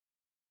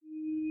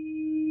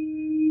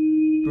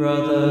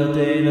Brother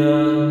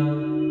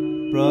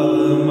Dana,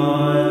 brother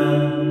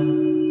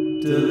mine,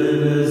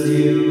 delivers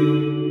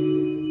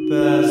you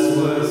best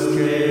worst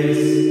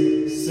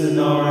case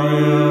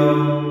scenario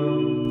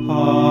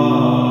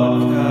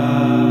podcast.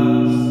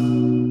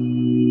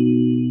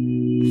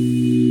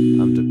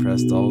 I'm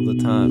depressed all the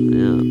time,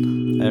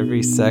 man.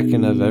 Every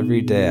second of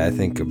every day I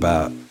think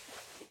about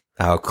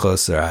how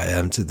closer I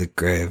am to the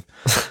grave.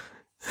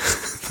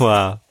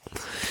 Wow.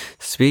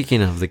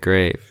 Speaking of the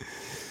grave.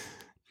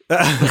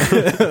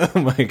 Oh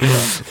my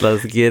god.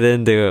 Let's get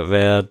into it,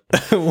 man.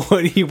 What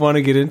do you want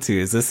to get into?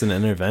 Is this an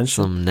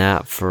intervention? Some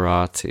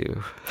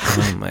Nosferatu.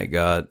 Oh my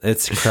god.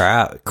 It's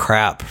crap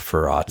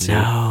Ferratu.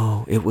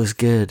 No, it was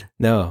good.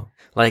 No.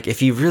 Like,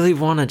 if you really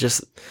want to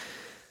just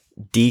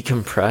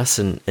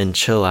decompress and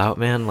chill out,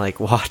 man, like,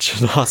 watch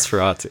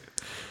Nosferatu.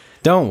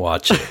 Don't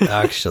watch it,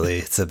 actually.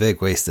 It's a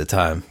big waste of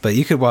time. But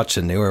you could watch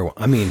a newer one.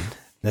 I mean,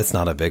 it's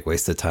not a big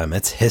waste of time.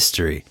 It's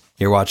history.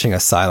 You're watching a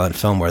silent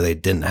film where they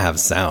didn't have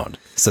sound.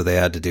 So they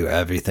had to do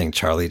everything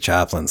Charlie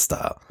Chaplin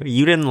style.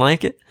 You didn't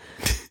like it?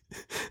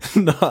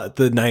 Not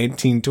the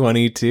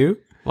 1922?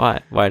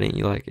 Why? Why didn't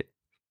you like it?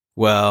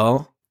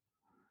 Well,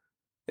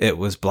 it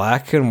was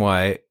black and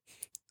white.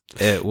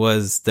 There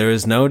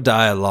was no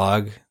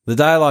dialogue. The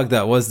dialogue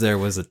that was there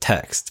was a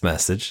text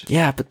message.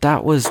 Yeah, but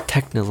that was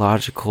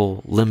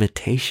technological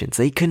limitations.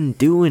 They couldn't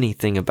do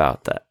anything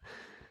about that.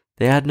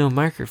 They had no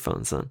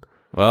microphones then.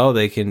 Well,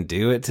 they can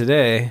do it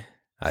today.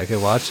 I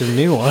could watch a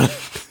new one.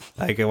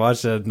 I could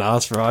watch a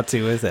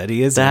Nosferatu with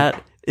Eddie Izzard.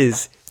 That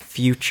is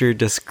future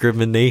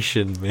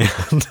discrimination, man.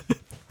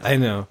 I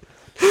know.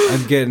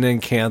 I'm getting in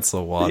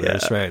cancel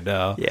waters right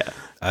now. Yeah.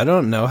 I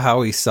don't know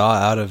how he saw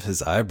out of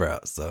his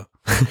eyebrows, though.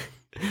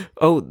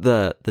 Oh,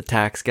 the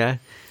tax guy?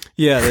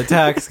 Yeah, the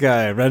tax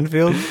guy,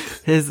 Renfield.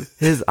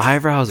 His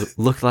eyebrows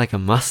looked like a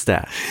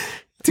mustache.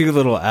 Two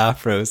little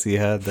afros he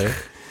had there.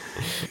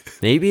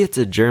 Maybe it's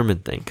a German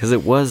thing, because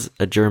it was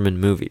a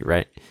German movie,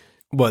 right?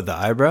 What, the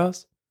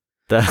eyebrows?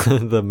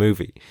 The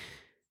movie.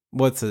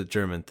 What's a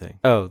German thing?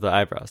 Oh, the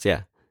eyebrows,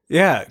 yeah.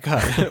 Yeah,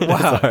 God.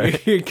 Wow,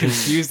 you're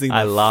confusing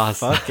the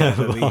fuck out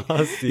of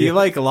me. You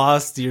like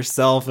lost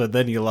yourself and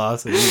then you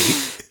lost me.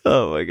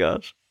 Oh my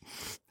gosh.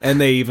 And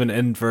they even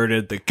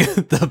inverted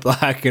the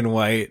black and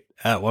white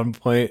at one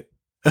point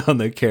on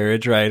the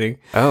carriage riding.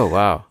 Oh,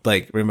 wow.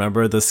 Like,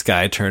 remember the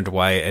sky turned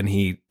white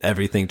and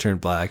everything turned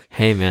black?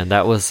 Hey, man,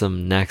 that was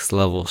some next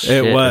level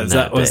shit. It was.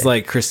 That was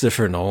like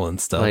Christopher Nolan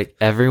stuff. Like,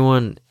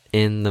 everyone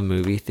in the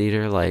movie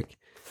theater, like,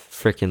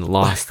 freaking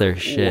lost their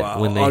shit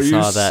when they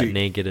saw that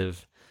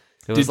negative.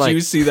 Did you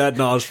see that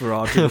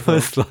Nosferatu? It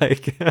was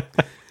like...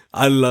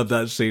 I love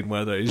that scene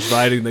where he's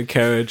riding the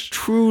carriage.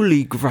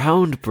 Truly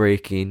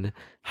groundbreaking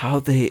how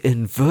they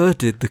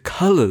inverted the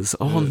colors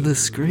on the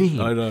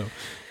screen. I know.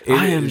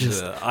 I am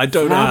just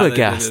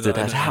flabbergasted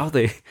at how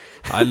they...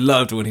 I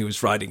loved when he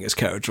was riding his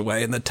carriage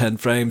away in the 10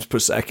 frames per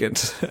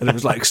second. And it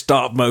was like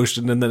stop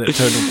motion and then it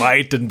turned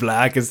white and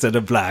black instead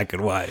of black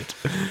and white.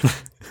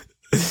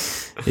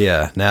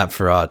 Yeah,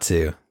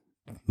 Nosferatu.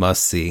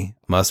 Must see.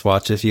 Must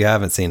watch if you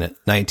haven't seen it.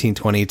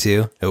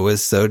 1922. It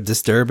was so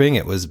disturbing.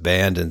 It was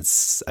banned in,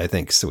 I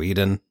think,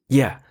 Sweden.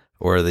 Yeah.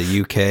 Or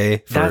the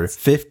UK for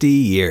 50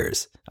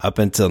 years. Up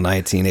until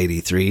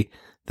 1983,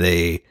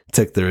 they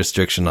took the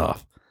restriction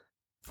off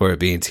for it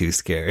being too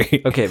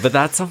scary. Okay, but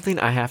that's something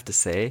I have to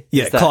say.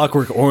 Yeah,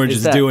 Clockwork Orange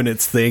is doing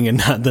its thing and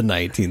not the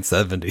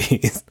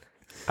 1970s.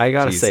 I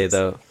gotta say,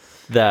 though,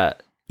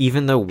 that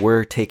even though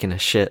we're taking a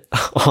shit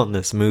on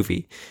this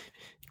movie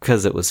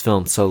because it was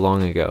filmed so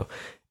long ago,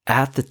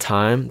 at the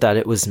time that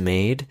it was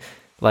made,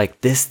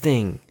 like, this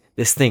thing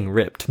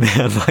ripped,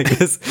 man. Like,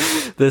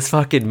 this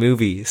fucking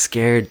movie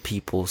scared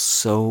people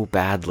so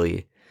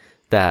badly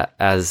that,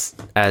 as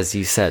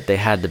you said, they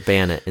had to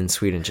ban it in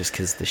Sweden just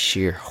because the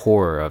sheer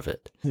horror of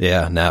it.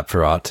 Yeah,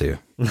 Nosferatu.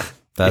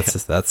 That's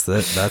it. That's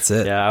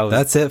it. Yeah, I was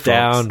that's it,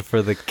 down folks.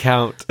 for the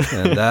count.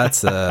 And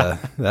that's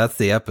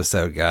the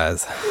episode,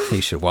 guys.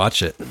 You should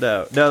watch it.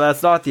 No,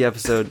 that's not the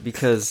episode,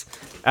 because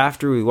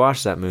after we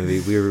watched that movie,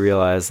 we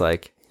realized,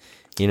 like,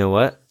 you know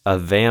what? A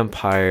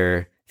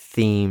vampire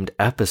themed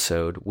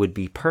episode would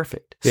be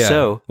perfect. Yeah,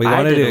 so we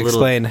wanted to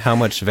explain how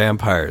much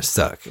vampires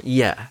suck.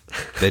 Yeah.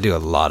 They do a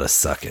lot of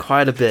sucking.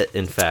 Quite a bit,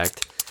 in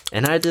fact.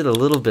 And I did a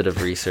little bit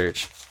of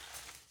research.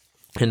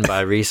 And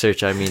by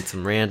research, I mean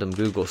some random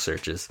Google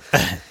searches.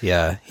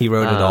 Yeah, he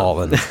wrote it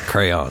all in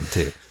crayon,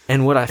 too.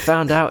 And what I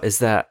found out is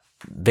that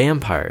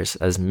vampires,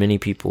 as many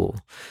people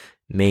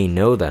may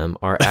know them,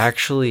 are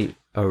actually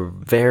a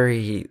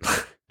very,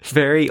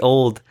 very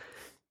old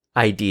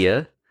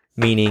idea.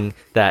 Meaning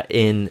that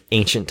in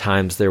ancient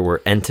times, there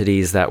were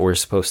entities that were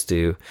supposed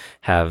to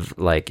have,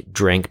 like,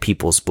 drank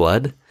people's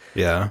blood.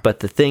 Yeah. But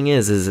the thing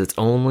is it's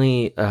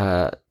only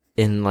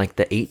in, like,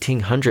 the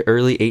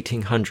early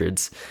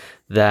 1800s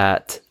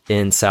that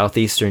in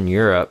southeastern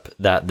Europe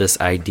that this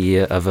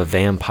idea of a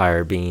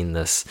vampire being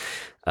this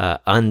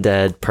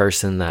undead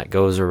person that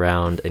goes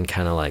around and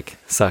kind of, like,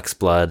 sucks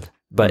blood,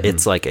 but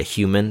it's like a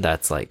human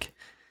that's, like,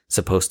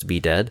 supposed to be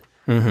dead.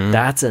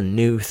 That's a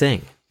new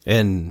thing.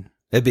 And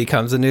It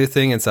becomes a new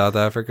thing in South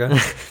Africa.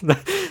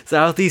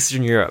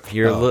 Southeastern Europe.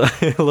 You're a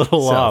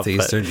little off.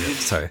 Southeastern Europe.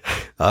 Sorry.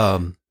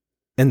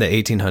 In the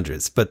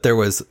 1800s, but there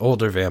was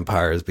older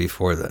vampires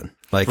before then,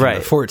 like in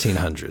the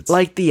 1400s.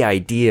 Like the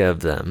idea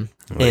of them,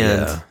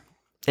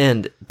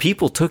 and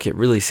people took it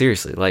really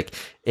seriously. Like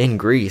in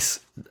Greece,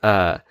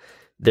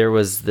 there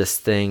was this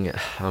thing.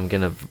 I'm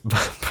gonna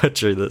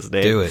butcher this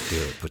name. Do it.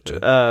 Butcher.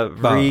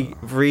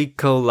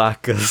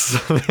 Vrikolakas,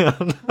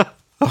 man.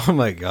 Oh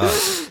my god!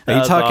 Are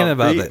you talking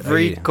about the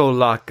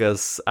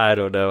Vrikolakas? I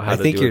don't know how. I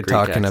think you're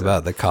talking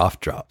about the cough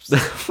drops,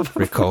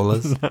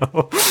 Ricolas.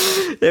 No,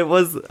 it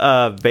was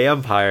a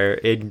vampire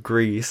in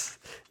Greece,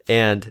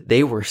 and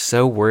they were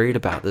so worried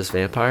about this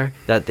vampire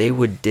that they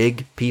would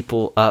dig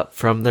people up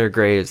from their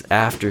graves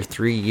after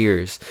 3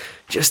 years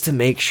just to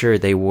make sure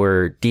they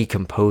were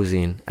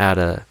decomposing at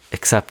a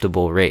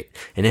acceptable rate.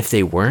 And if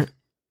they weren't,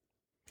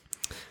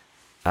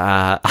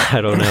 I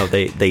don't know.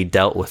 They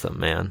dealt with them,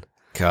 man.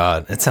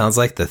 God, it sounds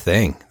like The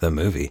Thing, the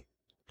movie.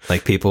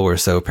 Like people were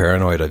so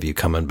paranoid of you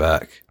coming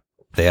back.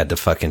 They had to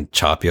fucking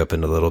chop you up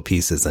into little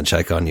pieces and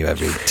check on you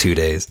every 2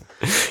 days.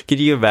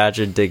 Could you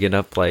imagine digging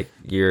up like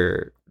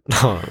your...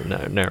 Oh,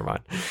 no, never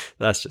mind.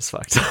 That's just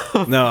fucked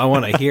up. No, I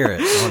want to hear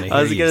it.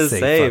 I was going to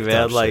say,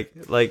 man, like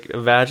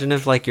imagine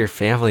if like your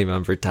family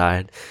member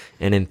died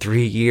and in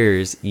 3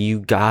 years you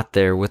got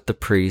there with the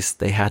priest.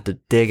 They had to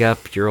dig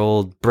up your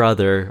old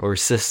brother or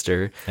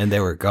sister. And they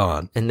were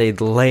gone. And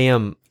they'd lay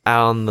him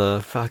on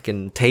the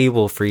fucking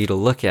table for you to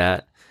look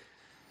at.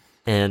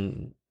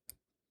 And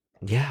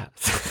yeah,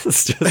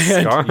 it's just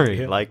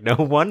scarring. Yeah. Like no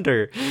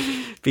wonder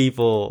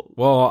people.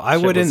 Well, I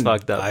wouldn't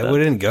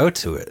go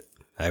to it.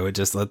 I would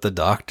just let the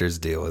doctors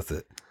deal with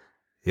it.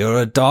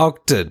 You're a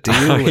doctor.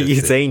 Deal with it. Are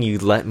you saying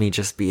you'd let me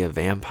just be a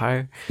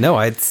vampire? No,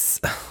 I'd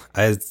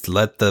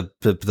let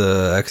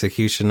the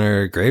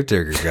executioner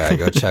gravedigger guy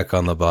go check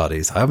on the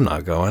bodies. I'm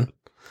not going.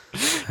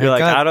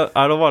 I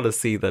don't want to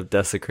see them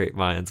desecrate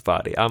Mayan's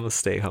body. I'm gonna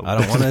stay home. I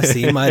don't want to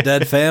see my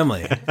dead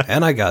family,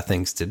 and I got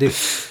things to do.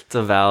 It's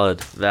a valid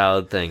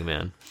thing,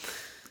 man.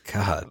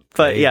 God,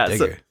 but yeah,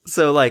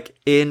 so like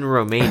in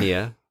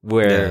Romania,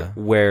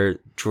 where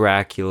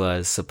Dracula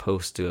is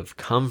supposed to have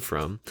come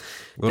from,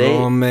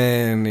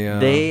 Romania.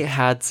 They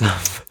had some.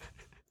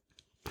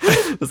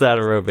 Was that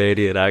a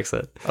Romanian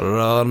accent?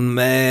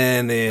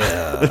 Romania.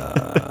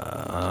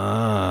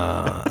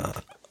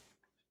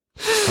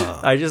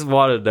 I just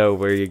want to know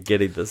where you're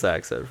getting this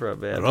accent from,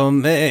 man.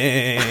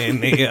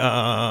 Romania.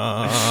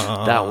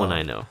 That one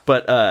I know.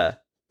 But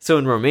so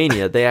in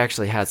Romania, they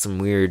actually had some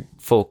weird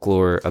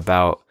folklore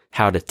about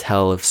how to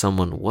tell if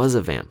someone was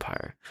a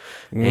vampire.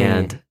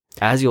 And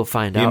as you'll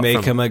find out, you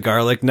make him a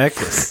garlic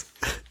necklace.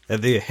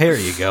 Here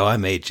you go. I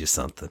made you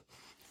something.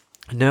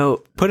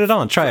 No, put it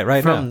on. Try it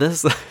right now. From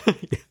this,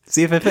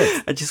 see if it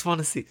fits. I just want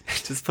to see.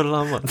 Just put it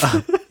on once.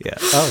 Yeah.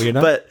 Oh, you're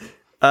not. But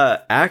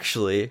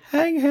actually,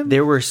 hang him.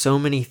 There were so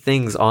many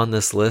things on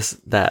this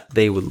list that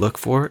they would look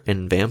for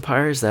in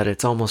vampires that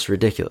it's almost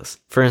ridiculous.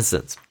 For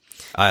instance,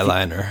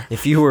 eyeliner.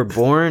 If you were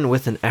born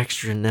with an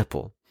extra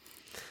nipple,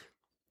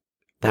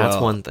 that's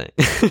one thing.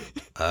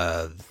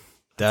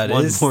 That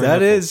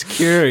is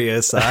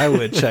curious. I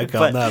would check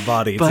on that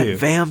body too. But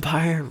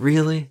vampire,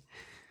 really?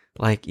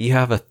 Like you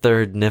have a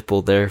third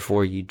nipple,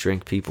 therefore you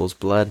drink people's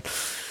blood.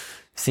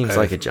 Seems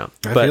like a jump.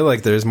 I feel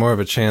like there's more of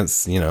a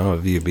chance,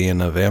 of you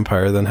being a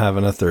vampire than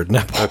having a third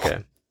nipple.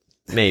 Okay.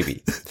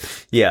 Maybe.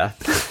 Yeah.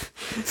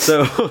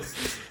 So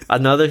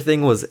another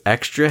thing was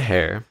extra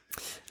hair.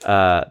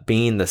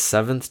 Being the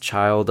seventh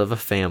child of a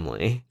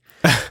family.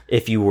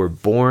 If you were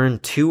born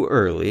too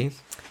early.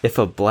 If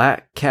a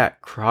black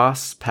cat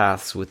crossed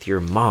paths with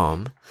your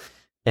mom.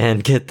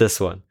 And get this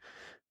one.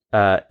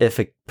 If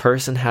a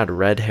person had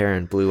red hair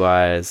and blue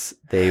eyes,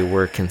 they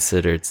were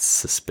considered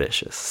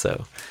suspicious.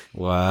 So,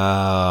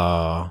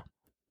 wow,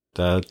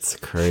 that's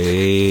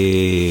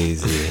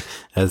crazy.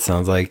 That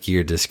sounds like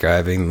you're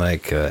describing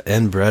like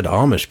inbred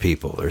Amish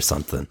people or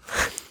something.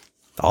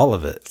 All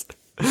of it,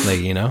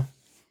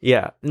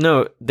 Yeah,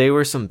 no, they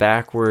were some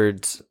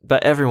backwards,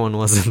 but everyone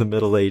was in the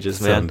Middle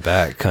Ages, man. Some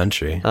back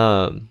country.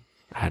 I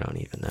don't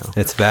even know.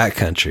 It's back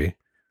country.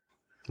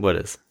 What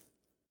is?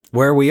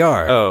 Where we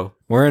are. Oh.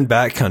 We're in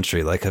back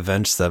country, like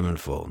Avenged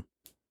Sevenfold.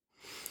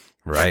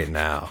 Right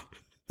now.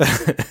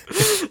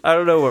 I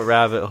don't know what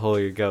rabbit hole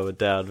you're going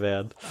down,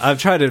 man. I'm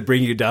trying to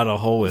bring you down a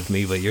hole with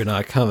me, but you're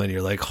not coming.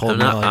 You're like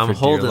holding on. I'm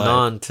holding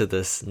on to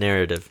this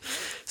narrative.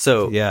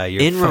 So yeah,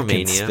 you're in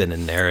Romania,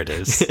 spinning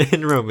narratives.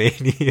 In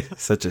Romania,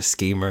 such a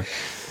schemer.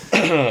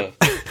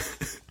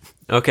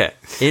 Okay,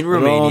 in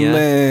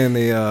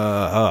Romania,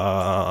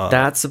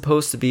 that's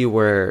supposed to be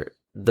where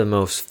the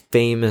most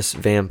famous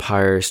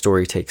vampire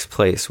story takes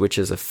place, which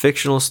is a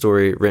fictional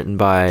story written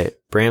by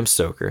Bram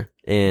Stoker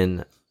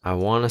in, I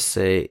want to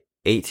say,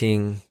 it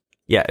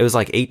was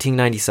like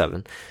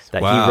 1897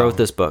 that he wrote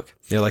this book.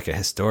 You're like a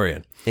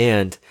historian.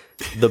 And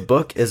the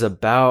book is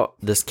about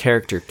this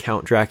character,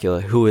 Count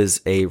Dracula, who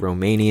is a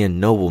Romanian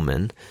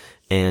nobleman,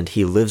 and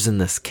he lives in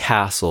this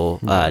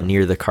castle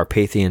near the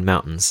Carpathian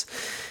Mountains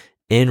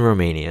in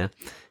Romania.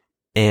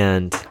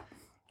 And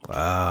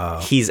Wow.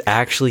 He's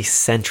actually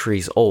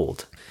centuries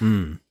old.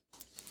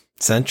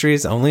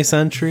 Centuries? Only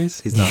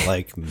centuries? He's not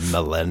like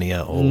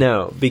millennia old.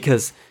 No,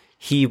 because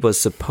he was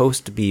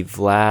supposed to be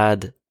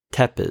Vlad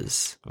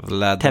Tepes.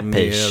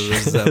 Vladimir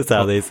Tepesh. That's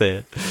how they say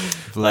it.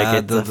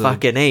 Like it's a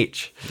fucking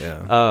H.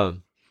 Yeah.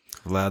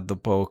 Vlad the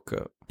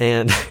Polka.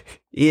 And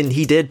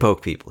he did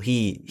poke people.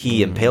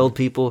 He impaled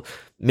people.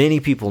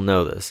 Many people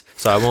know this,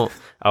 so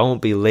I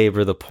won't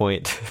belabor the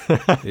point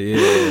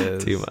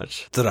too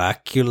much.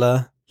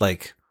 Dracula,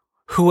 like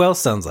who else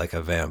sounds like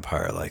a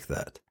vampire like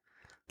that?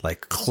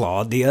 Like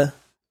Claudia,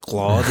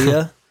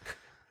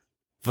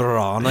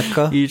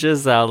 Veronica. You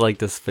just sound like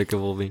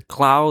Despicable Me.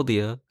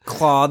 Claudia,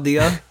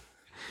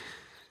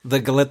 the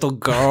little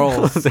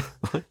girls.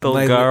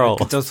 girl.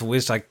 I just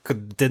wish I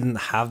didn't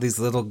have these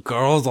little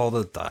girls all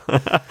the time.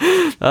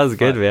 That was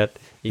good, man.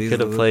 You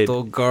could have played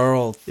little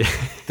girls.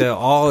 They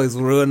always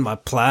ruin my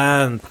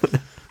plan.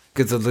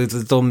 Because the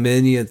little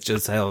minions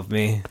just help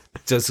me.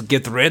 Just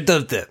get rid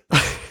of them.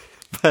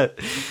 But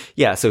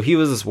yeah, so he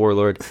was this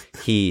warlord.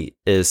 He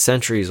is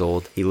centuries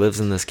old. He lives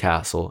in this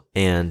castle,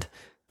 and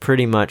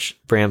pretty much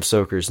Bram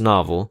Stoker's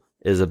novel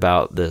is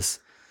about this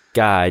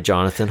guy,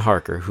 Jonathan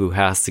Harker, who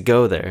has to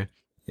go there.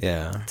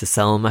 Yeah. To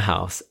sell him a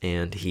house,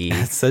 and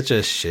It's such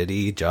a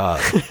shitty job.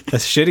 A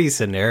shitty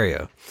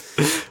scenario.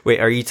 Wait,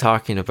 are you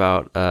talking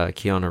about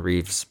Keanu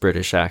Reeves'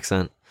 British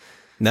accent?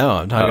 No,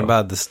 I'm talking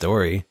about the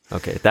story.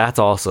 Okay, that's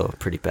also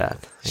pretty bad.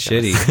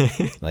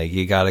 Shitty. Like,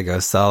 you gotta go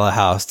sell a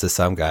house to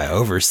some guy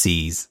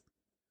overseas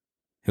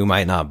who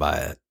might not buy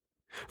it.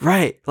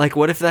 Right. Like,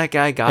 what if that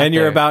guy got And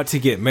you're about to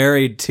get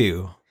married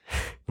too.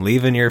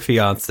 Leaving your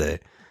fiance.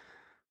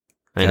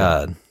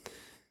 God.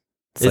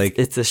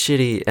 It's a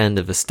shitty end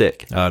of a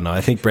stick. Oh, no,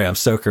 I think Bram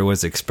Stoker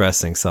was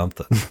expressing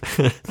something.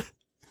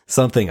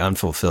 Something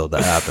unfulfilled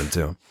that happened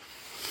to him.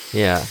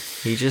 Yeah,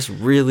 he just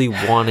really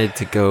wanted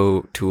to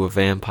go to a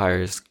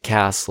vampire's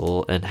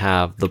castle and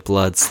have the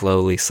blood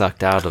slowly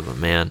sucked out of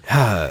him, man.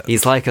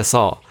 He's like us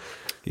all.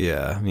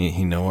 Yeah, I mean,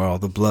 he know where all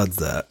the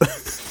blood's at.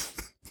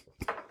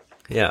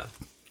 Yeah.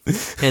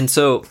 And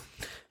so,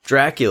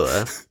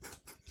 Dracula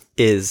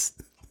is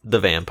the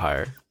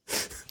vampire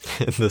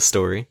in the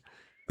story.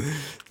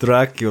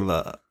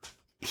 Dracula.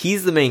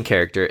 He's the main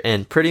character,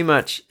 and pretty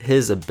much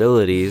his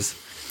abilities,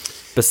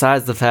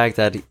 besides the fact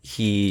that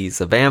he's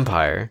a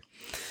vampire,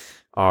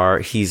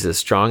 he's as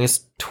strong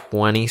as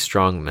 20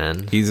 strong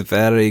men. He's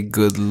very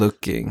good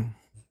looking.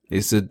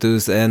 He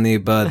seduce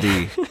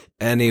anybody,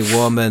 any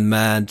woman,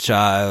 man,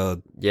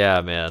 child.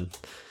 Yeah, man.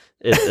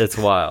 It's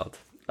wild.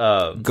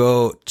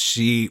 Goat,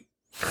 sheep,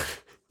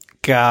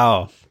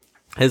 cow.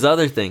 His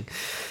other thing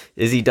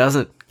is he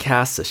doesn't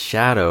cast a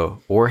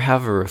shadow or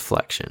have a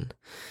reflection,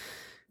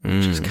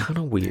 which is kind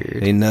of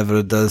weird. He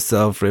never does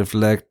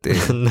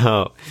self-reflecting.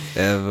 No.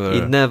 Ever.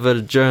 He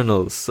never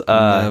journals.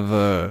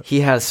 Never.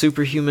 He has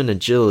superhuman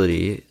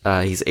agility.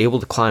 He's able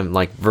to climb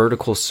like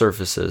vertical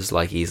surfaces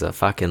like he's a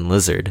fucking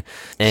lizard.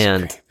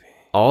 And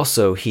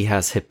also he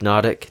has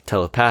hypnotic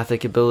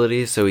telepathic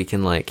abilities, so he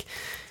can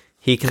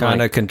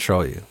kind of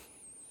control you.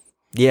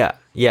 Yeah,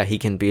 he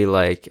can be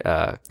like,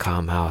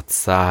 come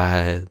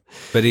outside.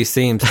 But he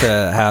seems to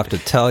have to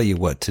tell you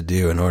what to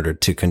do in order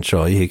to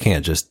control you. He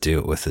can't just do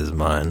it with his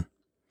mind.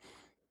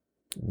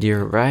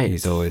 You're right.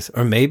 He's always,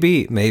 or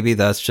maybe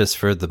that's just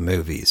for the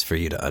movies, for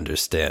you to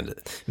understand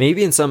it.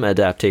 Maybe in some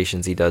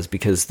adaptations he does,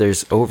 because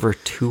there's over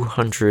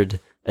 200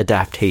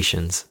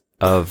 adaptations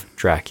of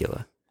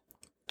Dracula.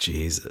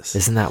 Jesus.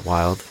 Isn't that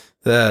wild?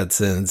 That's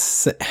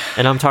insane.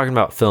 And I'm talking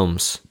about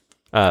films.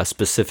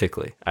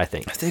 Specifically, I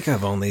think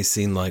I've only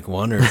seen like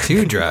one or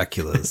two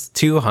Draculas.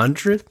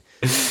 200?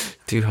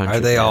 200. Are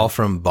they all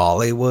from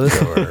Bollywood,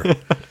 or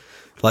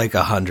like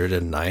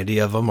 190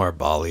 of them are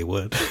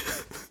Bollywood?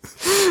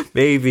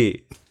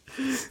 Maybe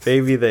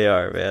they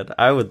are, man.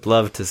 I would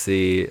love to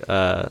see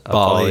a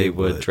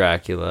Bollywood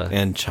Dracula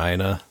and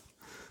China.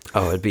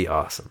 Oh, it'd be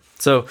awesome.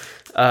 So,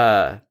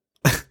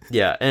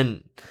 yeah,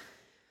 and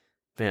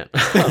man,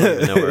 I don't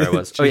even know where I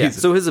was. Oh yeah,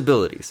 so his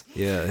abilities.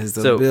 Yeah, his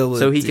abilities.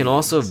 So he can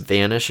also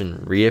vanish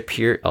and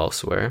reappear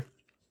elsewhere.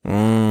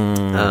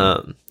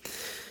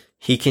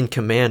 He can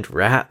command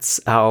rats,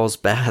 owls,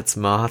 bats,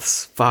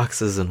 moths,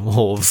 foxes, and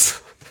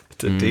wolves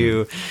to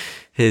do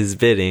his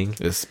bidding.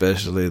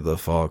 Especially the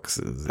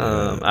foxes.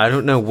 Yeah. I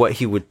don't know what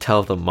he would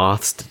tell the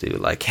moths to do.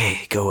 Like,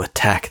 hey, go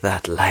attack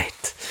that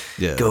light.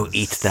 Yes. Go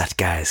eat that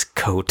guy's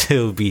coat.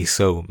 He'll be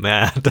so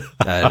mad.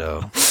 I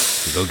know.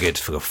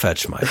 Go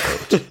fetch my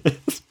coat.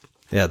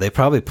 Yeah, they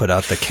probably put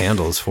out the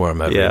candles for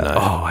him every night.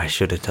 Oh, I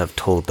shouldn't have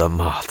told the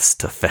moths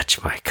to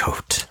fetch my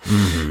coat.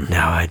 Mm-hmm.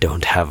 Now I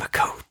don't have a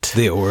coat.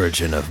 The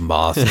origin of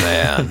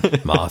Mothman.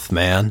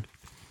 Mothman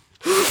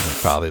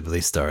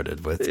probably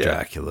started with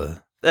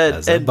Dracula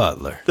as a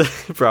butler.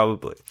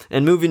 Probably.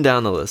 And moving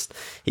down the list,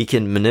 he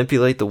can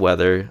manipulate the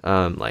weather,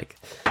 like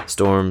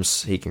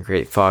storms. He can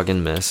create fog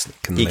and mist.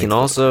 He can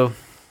also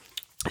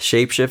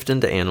shapeshift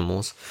into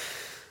animals,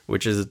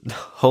 which is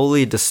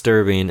wholly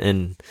disturbing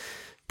in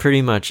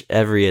pretty much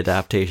every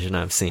adaptation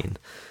I've seen.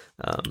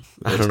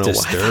 I don't know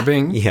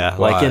disturbing? why. Yeah,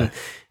 why? like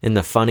In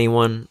the funny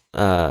one,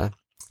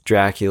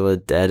 Dracula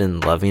Dead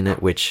and Loving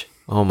It, which,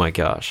 oh my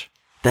gosh,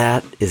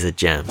 that is a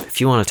gem.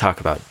 If you want to talk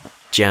about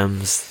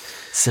gems,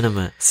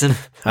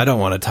 I don't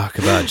want to talk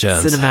about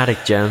gems.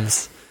 Cinematic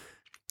gems.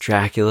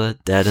 Dracula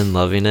Dead and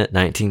Loving It,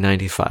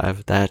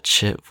 1995. That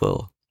shit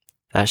will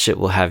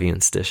have you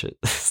in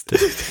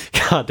stitches.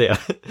 God damn.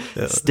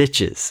 Yeah.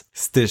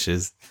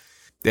 Stitches.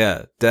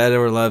 Yeah, Dead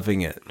or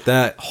Loving It.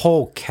 That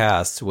whole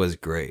cast was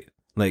great.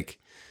 Like,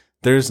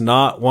 there's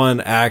not one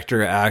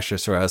actor or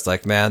actress where I was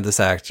like, man, this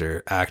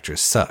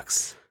actress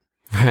sucks.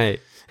 Right.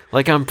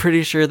 Like, I'm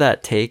pretty sure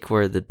that take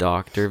where the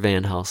Dr.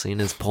 Van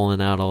Helsing is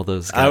pulling out all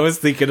those guys. I was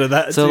thinking of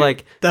that so, too.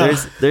 like,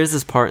 there's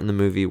this part in the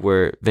movie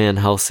where Van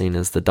Helsing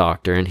is the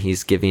doctor, and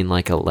he's giving,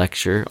 like, a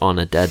lecture on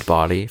a dead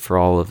body for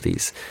all of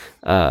these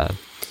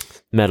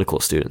medical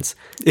students.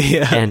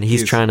 Yeah. And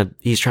he's trying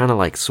to,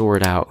 like,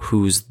 sort out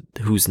who's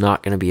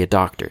not going to be a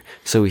doctor.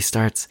 So he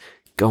starts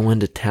going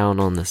to town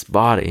on this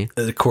body.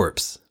 The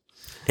corpse.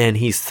 And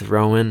he's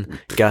throwing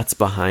guts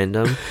behind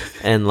him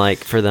and, like,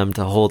 for them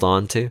to hold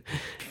on to.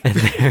 And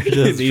they're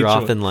just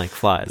dropping like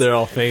flies. They're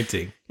all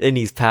fainting. And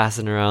he's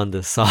passing around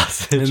the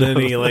sausage. And then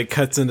he like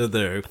cuts into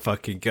their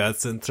fucking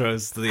guts and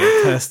throws the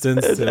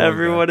intestines. And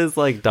everyone is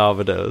like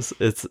dominoes.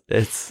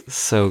 It's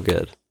so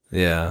good.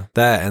 Yeah.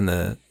 That and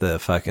the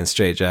fucking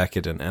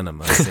straitjacket and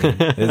enema scene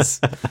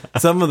is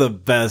some of the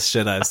best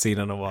shit I've seen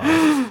in a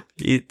while.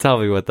 You tell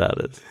me what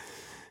that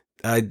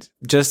is.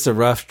 Just a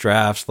rough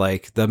draft.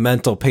 Like the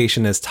mental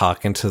patient is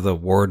talking to the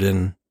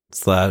warden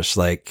 /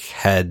 like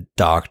head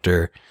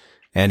doctor.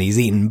 And he's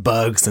eating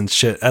bugs and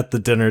shit at the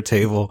dinner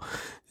table.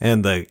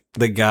 And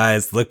the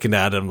guy's looking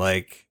at him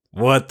like,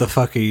 what the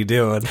fuck are you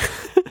doing?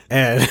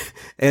 and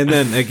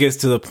then it gets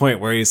to the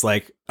point where he's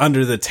like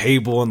under the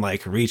table and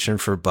like reaching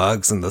for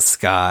bugs in the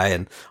sky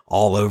and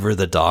all over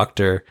the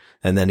doctor.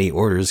 And then he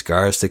orders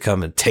guards to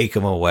come and take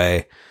him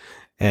away.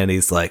 And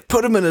he's like,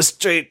 put him in a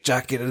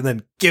straitjacket and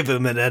then give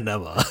him an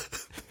enema.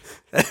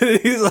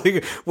 And he's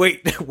like,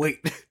 wait.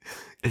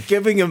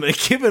 Give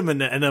him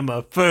an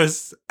enema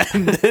first,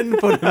 and then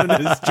put him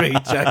in a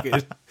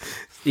straitjacket.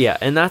 Yeah,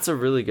 and that's a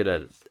really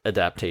good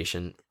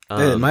adaptation.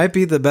 It might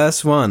be the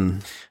best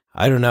one.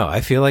 I don't know.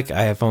 I feel like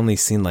I have only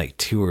seen like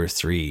 2 or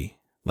 3.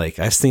 Like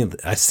I've seen the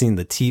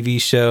TV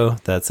show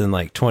that's in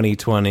like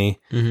 2020,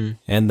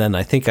 and then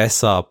I think I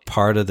saw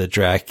part of the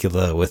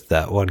Dracula with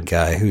that one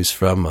guy who's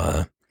from.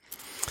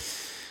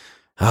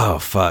 Oh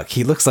fuck!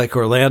 He looks like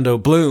Orlando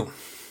Bloom.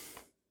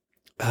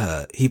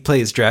 He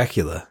plays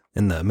Dracula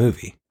in the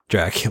movie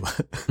Dracula.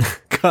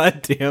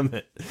 God damn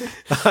it.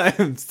 I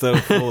am so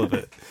full of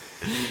it.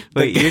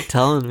 Wait, you're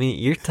telling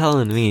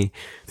me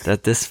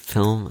that this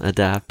film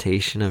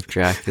adaptation of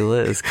Dracula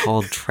is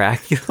called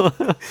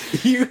Dracula?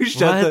 You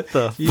shut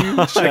up.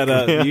 You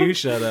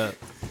shut up.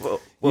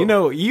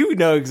 Well, you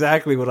know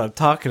exactly what I'm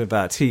talking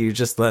about too. You're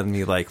just letting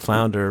me like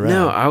flounder around.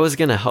 No, I was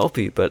gonna help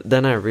you, but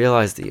then I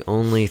realized the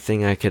only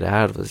thing I could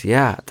add was,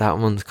 that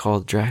one's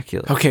called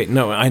Dracula. Okay,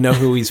 no, I know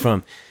who he's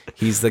from.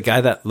 He's the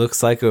guy that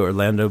looks like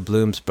Orlando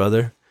Bloom's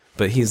brother,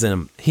 but he's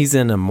in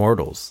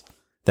Immortals,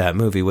 that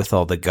movie with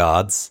all the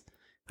gods.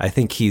 I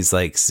think he's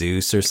like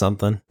Zeus or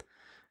something,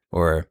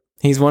 or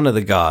he's one of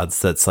the gods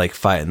that's like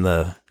fighting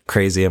the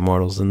crazy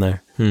immortals in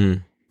there.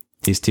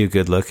 He's too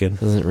good looking.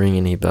 Doesn't ring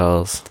any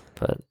bells.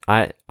 But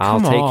I'll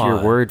take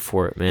your word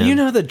for it, man. You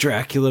know the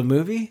Dracula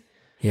movie?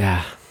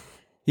 Yeah.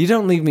 You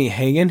don't leave me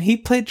hanging. He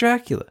played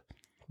Dracula.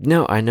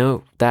 No, I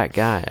know that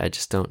guy. I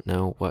just don't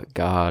know what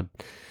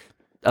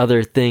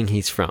other thing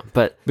he's from.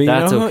 But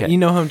that's okay. You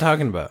know who I'm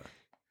talking about?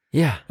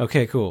 Yeah.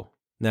 Okay, cool.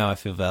 Now I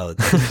feel valid.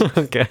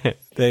 Okay.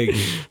 Thank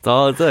you. That's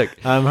all it took.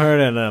 I'm heard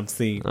and I'm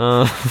seen.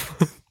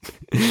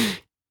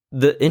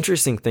 The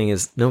interesting thing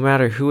is, no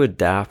matter who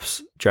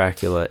adapts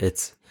Dracula,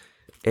 it's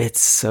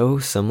so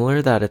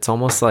similar that it's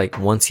almost like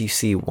once you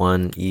see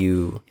one,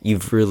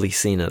 you've really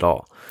seen it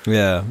all.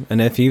 Yeah, and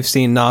if you've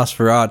seen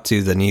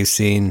Nosferatu, then you've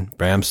seen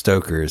Bram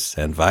Stoker's,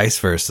 and vice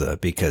versa,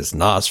 because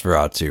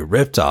Nosferatu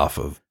ripped off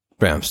of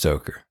Bram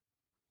Stoker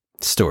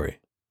story.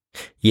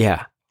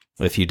 Yeah.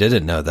 If you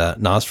didn't know that,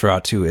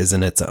 Nosferatu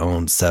isn't its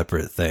own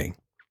separate thing.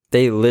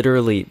 They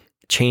literally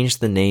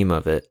changed the name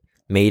of it,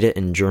 made it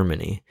in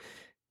Germany,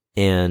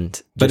 and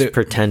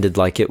pretended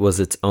like it was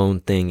its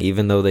own thing,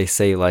 even though they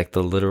say like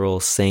the literal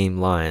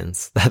same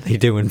lines that they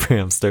do in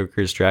Bram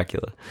Stoker's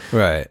Dracula.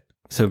 Right.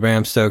 So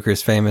Bram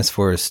Stoker's famous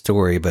for his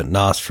story, but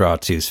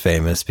Nosferatu's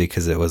famous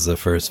because it was the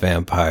first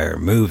vampire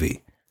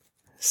movie.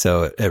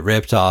 So it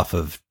ripped off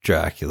of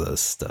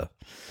Dracula's stuff.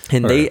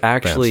 And they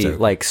actually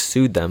like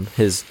sued them.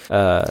 His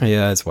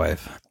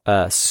wife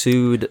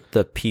sued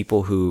the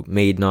people who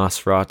made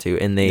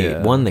Nosferatu, and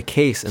they won the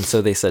case. And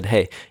so they said,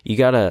 "Hey, you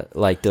gotta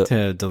like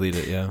to delete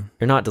it,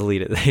 or not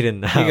delete it. They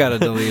didn't have. You gotta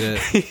delete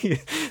it.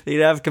 They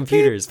didn't have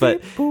computers,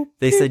 but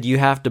they said you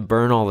have to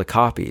burn all the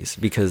copies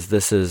because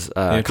this is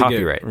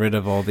copyright. Get rid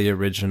of all the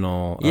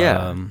original,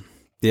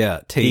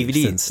 tapes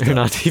DVD and stuff. Or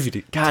not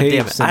DVD. God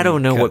damn it! I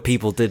don't know what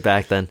people did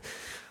back then.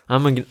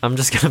 I'm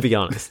just gonna be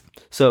honest.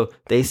 So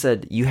they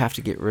said you have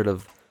to get rid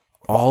of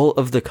all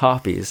of the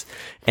copies,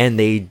 and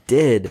they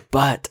did,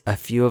 but a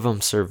few of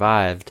them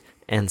survived.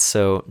 And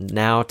so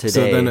now today,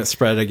 So then it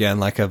spread again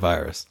like a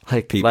virus.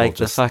 like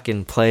the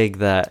fucking plague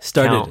that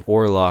started- Count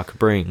Orlok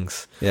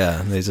brings.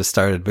 Yeah, they just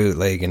started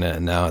bootlegging it,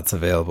 and now it's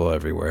available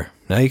everywhere.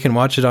 Now you can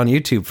watch it on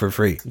YouTube for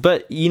free.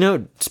 But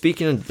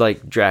speaking of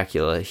like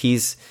Dracula,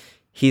 he's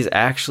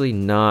actually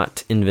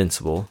not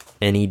invincible,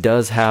 and he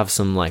does have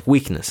some like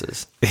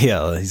weaknesses.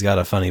 Yeah, he's got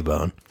a funny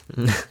bone.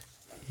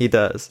 He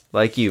does,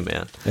 like you,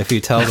 man. If you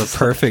tell the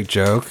perfect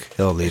joke,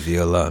 he'll leave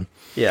you alone.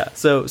 Yeah.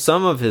 So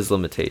some of his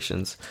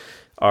limitations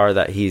are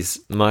that he's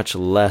much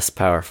less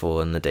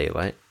powerful in the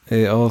daylight.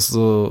 He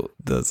also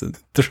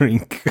doesn't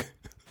drink.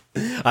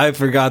 I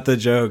forgot the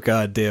joke.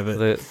 God damn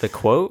it. The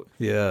quote?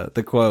 Yeah,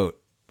 the quote.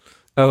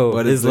 Oh,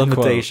 What his is the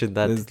limitation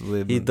quote?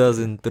 that he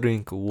doesn't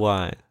drink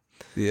wine.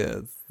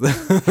 Yes.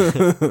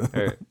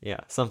 Or, yeah,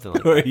 something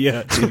like that.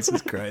 Yeah,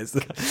 Jesus Christ.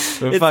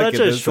 It's such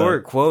a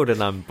short quote,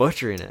 and I'm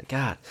butchering it.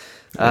 God.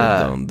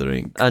 Don't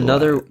drink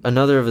Another wine.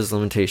 of his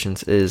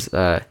limitations is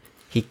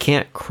he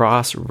can't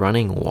cross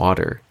running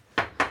water.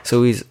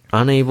 So he's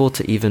unable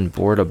to even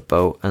board a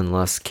boat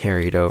unless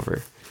carried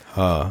over.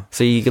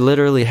 So you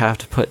literally have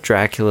to put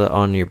Dracula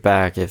on your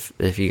back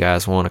if you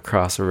guys want to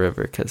cross a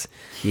river, because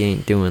he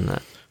ain't doing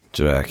that.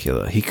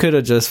 Dracula. He could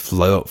have just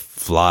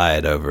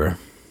flied over.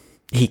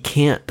 He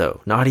can't, though.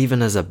 Not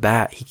even as a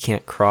bat, he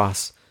can't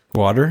cross.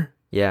 Water?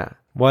 Yeah.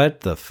 What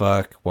the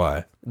fuck?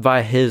 Why?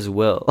 By his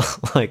will.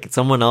 Like,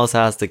 someone else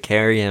has to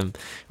carry him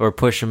or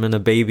push him in a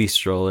baby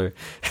stroller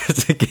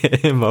to get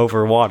him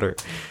over water.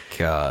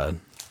 God.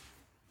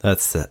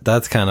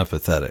 That's kind of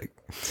pathetic.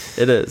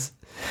 It is.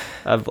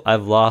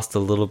 I've lost a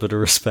little bit of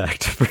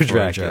respect for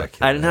Dracula.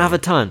 I didn't have a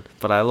ton,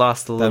 but I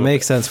lost a little. That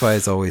makes sense why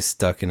he's always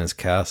stuck in his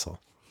castle.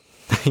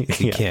 He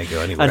can't go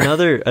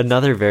anywhere.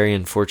 Another very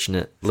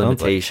unfortunate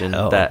limitation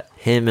like that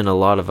him and a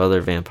lot of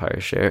other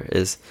vampires share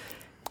is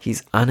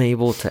he's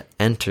unable to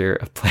enter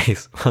a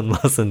place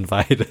unless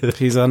invited.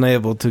 He's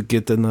unable to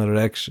get an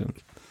erection.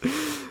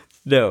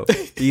 No,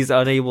 he's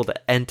unable to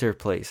enter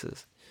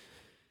places.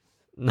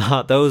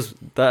 Not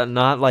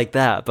like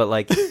that, but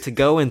like to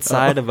go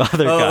inside of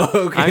other guys.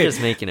 Okay. I'm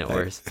just making it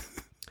worse.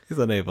 He's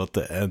unable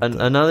to enter.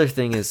 Another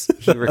thing is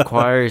he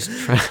requires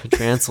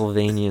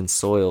Transylvanian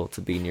soil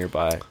to be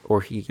nearby, or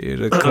he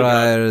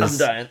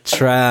requires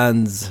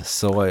trans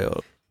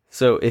soil.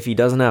 So if he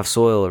doesn't have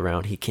soil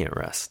around, he can't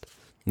rest.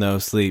 No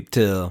sleep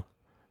till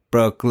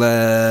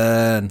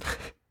Brooklyn.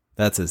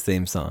 That's his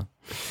theme song.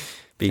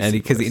 And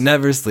because he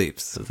never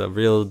sleeps. It's a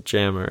real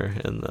jammer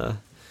in the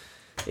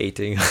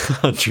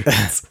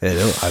 1800s.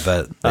 I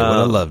bet they would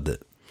have loved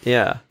it.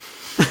 Yeah.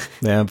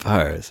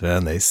 Vampires,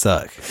 man, they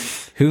suck.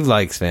 Who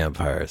likes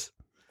vampires?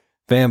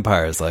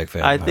 Vampires like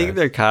vampires. I think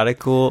they're kind of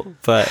cool,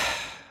 but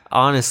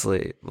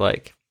honestly,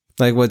 like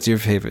what's your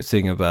favorite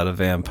thing about a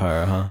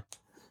vampire,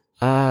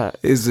 huh?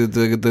 Is it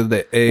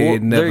the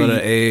age, never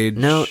the age?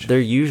 No, they're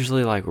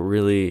usually like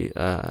really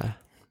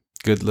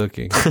good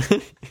looking.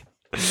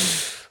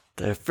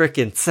 They're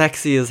freaking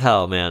sexy as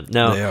hell, man.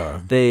 No,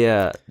 they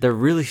are. They're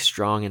really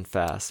strong and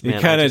fast. You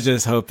kind of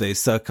just hope they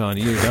suck on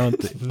you, don't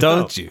they?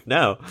 Don't you?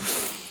 No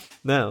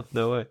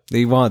way.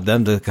 You want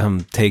them to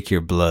come take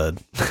your blood,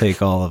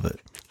 take all of it,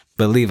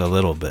 but leave a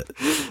little bit.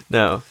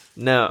 No,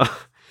 no.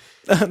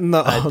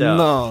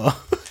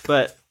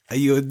 But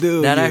you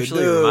do. That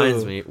actually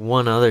reminds me.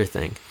 One other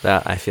thing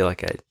that I feel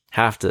like I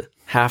have to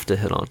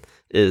hit on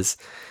is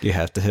you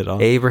have to hit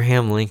on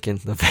Abraham Lincoln,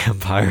 the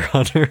vampire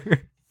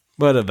hunter.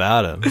 What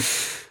about him?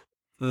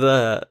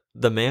 The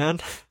man,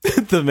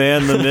 the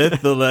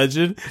myth, the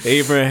legend,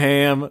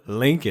 Abraham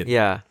Lincoln.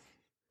 Yeah.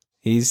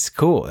 He's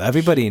cool.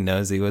 Everybody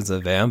knows he was a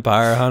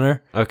vampire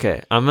hunter.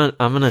 Okay, I'm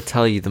gonna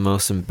tell you the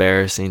most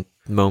embarrassing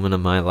moment of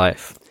my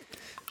life.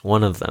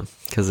 One of them,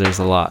 because there's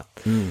a lot.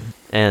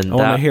 And I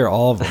want to hear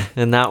all of them.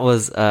 And that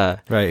was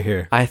right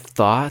here. I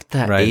thought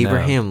that right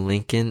Abraham now.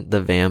 Lincoln,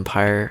 the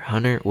vampire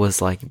hunter, was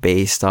like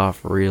based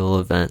off real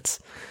events.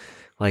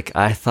 Like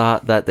I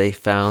thought that they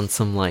found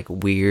some like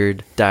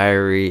weird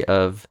diary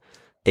of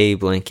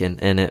Abe Lincoln,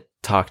 and it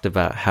talked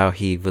about how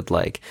he would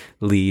like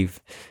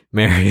leave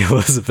Mary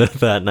Elizabeth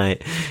that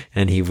night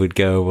and he would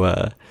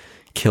go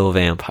kill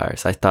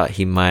vampires. I thought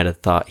he might have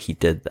thought he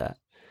did that.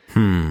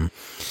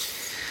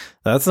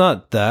 That's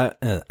not that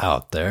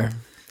out there.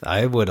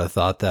 I would have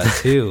thought that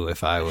too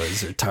if I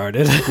was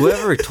retarded.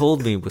 Whoever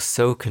told me was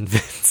so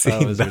convincing.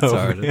 I was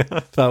retarded.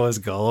 If I was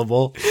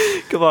gullible.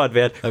 Come on,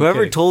 man. Okay.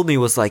 Whoever told me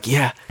was like,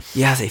 yeah,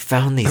 they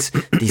found these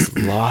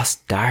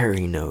lost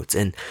diary notes,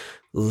 and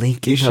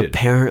Lincoln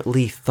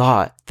apparently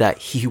thought that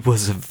he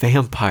was a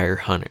vampire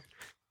hunter.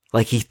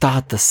 Like he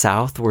thought the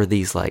South were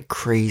these like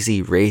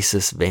crazy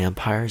racist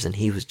vampires, and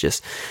he was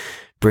just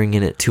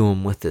bringing it to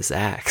him with his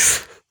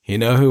axe. You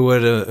know who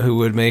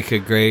would make a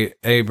great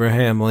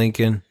Abraham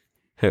Lincoln?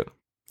 Who?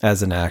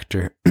 As an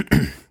actor,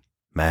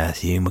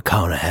 Matthew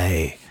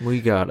McConaughey.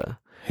 We gotta.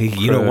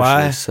 You know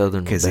why?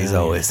 Because he's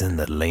always in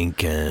the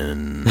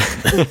Lincoln,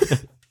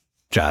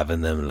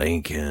 driving them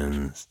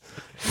Lincolns.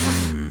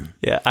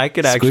 Yeah, I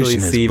could actually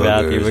see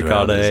Matthew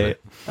McConaughey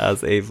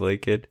as Abe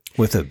Lincoln.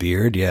 With a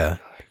beard, yeah.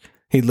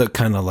 He looked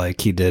kind of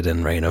like he did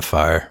in Reign of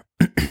Fire.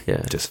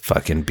 Yeah. Just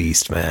fucking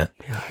beast, man.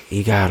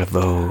 You gotta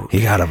vote.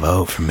 You gotta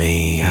vote for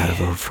me. You gotta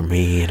vote for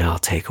me, and I'll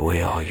take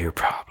away all your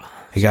problems.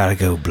 You gotta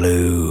go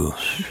blue.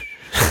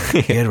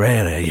 Get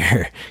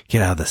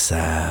out of the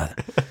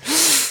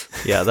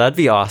South. Yeah, that'd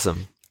be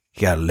awesome.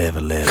 You gotta live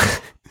a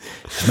little.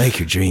 Just make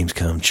your dreams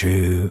come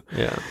true.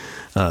 Yeah.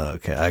 Oh,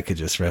 okay. I could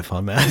just riff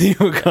on Matthew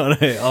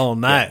McConaughey all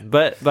night.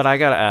 Yeah, but I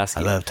gotta ask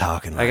you. I love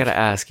talking. I gotta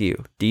ask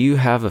you. Do you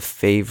have a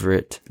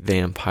favorite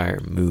vampire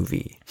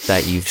movie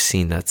that you've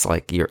seen that's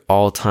like your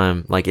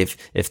all-time? Like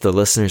if the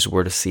listeners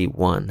were to see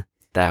one,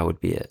 that would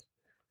be it.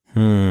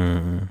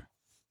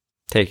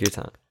 Take your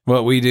time.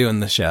 What We Do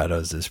in the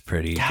Shadows is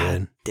pretty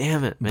good.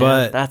 Damn it, man.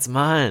 But that's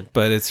mine.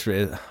 But it's,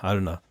 I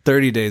don't know.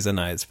 30 Days a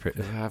Night's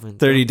pretty.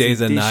 30 Days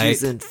a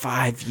Night in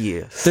 5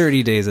 years.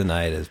 30 Days a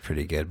Night is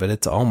pretty good, but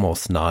it's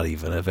almost not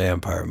even a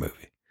vampire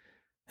movie.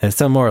 It's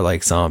some more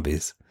like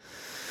zombies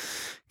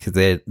because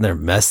they're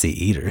messy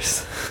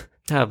eaters.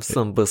 Have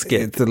some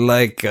biscuit. It's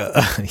like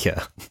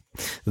yeah,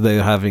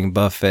 they're having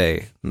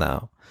buffet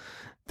now.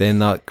 They're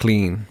not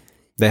clean.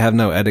 They have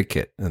no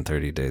etiquette in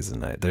 30 Days a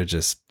Night. They're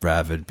just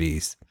rabid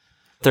beasts.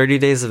 30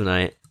 Days of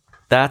Night.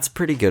 That's a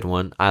pretty good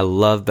one. I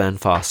love Ben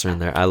Foster in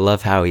there. I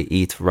love how he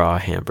eats raw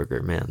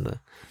hamburger, man.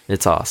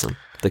 It's awesome.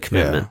 The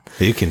commitment.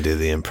 Yeah, you can do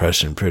the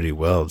impression pretty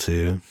well,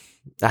 too.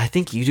 I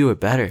think you do it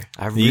better.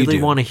 I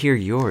really want to hear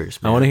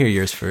yours, man. I want to hear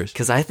yours first.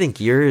 Because I think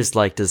yours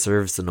like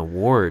deserves an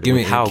award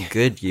with how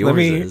good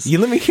yours is.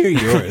 Let me hear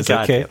yours,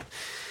 okay?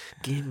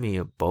 Give me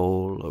a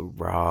bowl of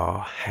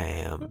raw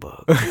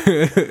hamburger.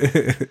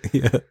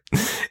 Yeah,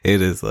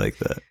 it is like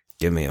that.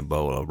 Give me a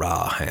bowl of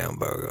raw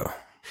hamburger.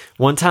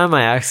 One time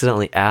I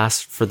accidentally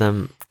asked for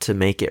them to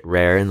make it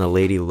rare, and the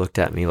lady looked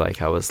at me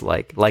like I was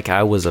like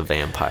I was a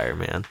vampire,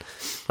 man.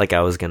 Like I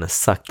was gonna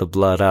suck the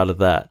blood out of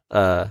that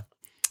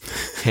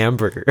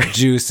hamburger.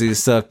 Juicy,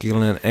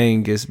 succulent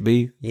Angus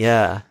beef.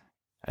 Yeah.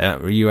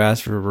 You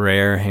asked for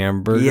rare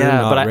hamburger.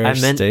 Yeah, not but rare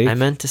steak? I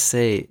meant to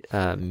say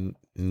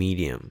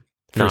medium.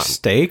 For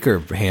steak or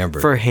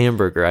hamburger? For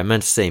hamburger, I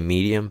meant to say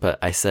medium, but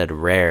I said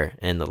rare,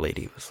 and the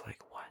lady was like,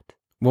 "What?"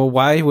 Well,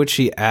 why would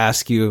she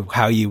ask you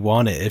how you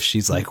want it if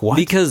she's like, "What?"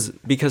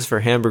 Because for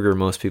hamburger,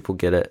 most people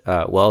get it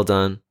well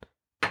done,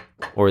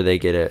 or they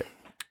get it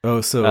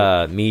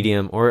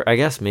medium, or I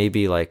guess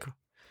maybe like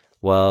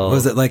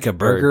was it like a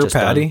burger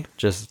patty?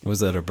 Just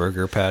was it a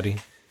burger patty?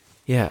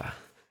 Yeah.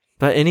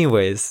 But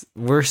anyways,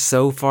 we're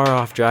so far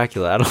off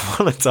Dracula. I don't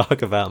want to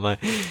talk about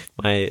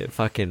my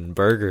fucking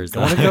burgers. I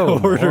want to go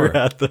order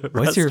at the What's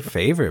restaurant. your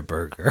favorite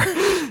burger?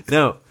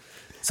 No.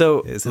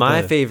 So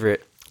my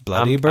favorite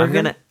bloody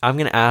burger? I'm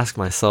gonna ask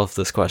myself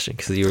this question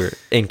because you were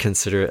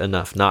inconsiderate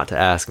enough not to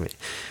ask me.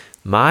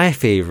 My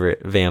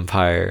favorite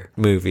vampire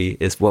movie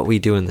is What We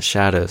Do in the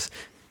Shadows,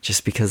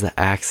 just because the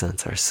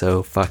accents are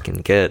so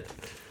fucking good.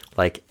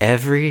 Like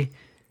every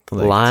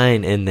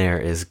line in there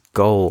is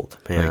gold,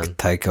 man. Like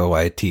Taika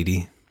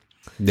Waititi.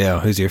 Yeah,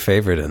 who's your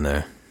favorite in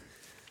there?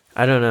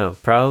 I don't know.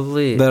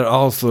 Probably they're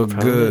also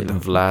good.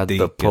 Vlad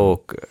the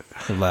Poker.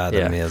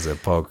 Vladimir the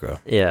Poker.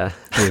 Yeah.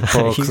 He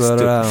pokes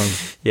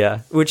around.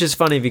 Yeah. Which is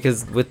funny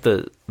because with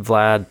the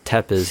Vlad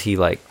Tepes, he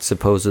like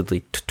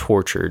supposedly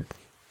tortured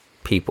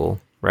people,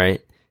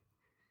 right?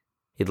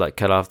 He'd like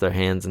cut off their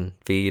hands and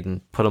feet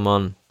and put them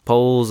on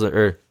poles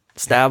or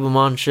stab them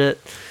on shit.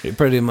 He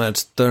pretty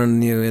much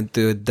turned you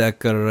into a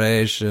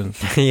decoration.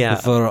 Yeah.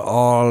 For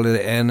all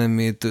the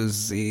enemy to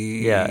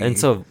see. Yeah. And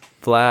so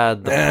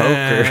Vlad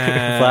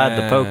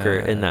the Poker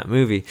in that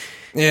movie.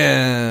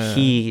 Yeah.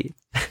 He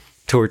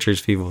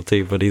tortures people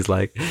too, but he's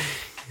like,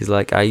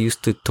 I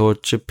used to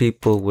torture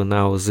people when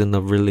I was in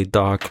a really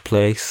dark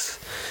place,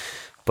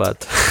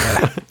 but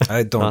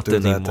I don't do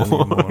that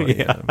anymore.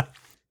 Yeah.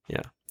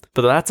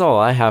 But that's all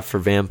I have for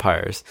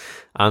vampires.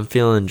 I'm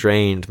feeling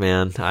drained,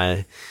 man.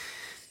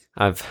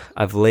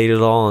 I've laid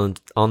it all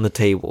on the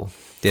table.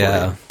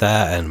 Yeah,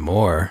 that and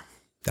more.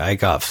 I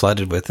got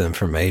flooded with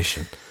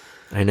information.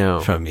 I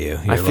know. From you.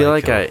 I feel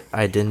like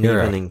I didn't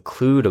even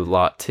include a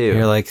lot too.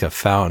 You're like a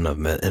fountain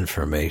of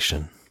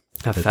information.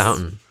 A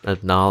fountain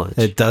of knowledge.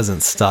 It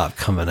doesn't stop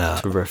coming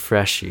out. To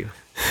refresh you.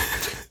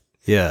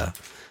 Yeah.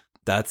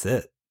 That's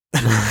it.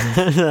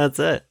 That's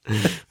it.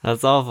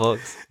 That's all,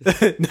 folks.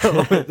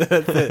 No,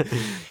 that's it.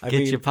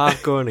 Get your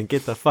popcorn and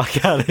get the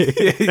fuck out of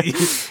here.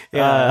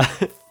 Yeah.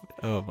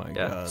 Oh my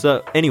God.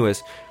 So,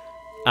 anyways,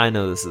 I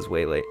know this is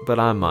way late, but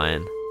I'm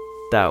mine.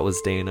 That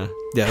was Dana.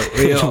 Yeah,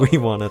 we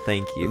want to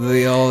thank you.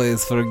 We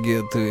always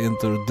forget to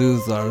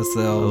introduce ourselves.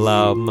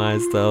 Allow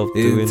myself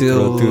to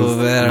until introduce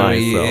the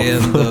very myself.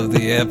 end of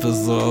the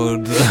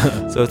episode.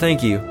 So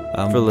thank you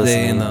for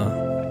listening. Dana.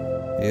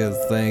 Yes,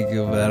 thank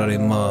you very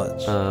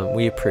much.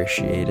 We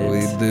appreciate it.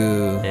 We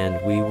do.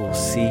 And we will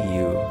see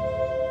you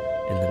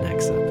in the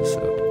next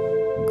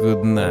episode.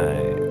 Good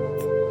night.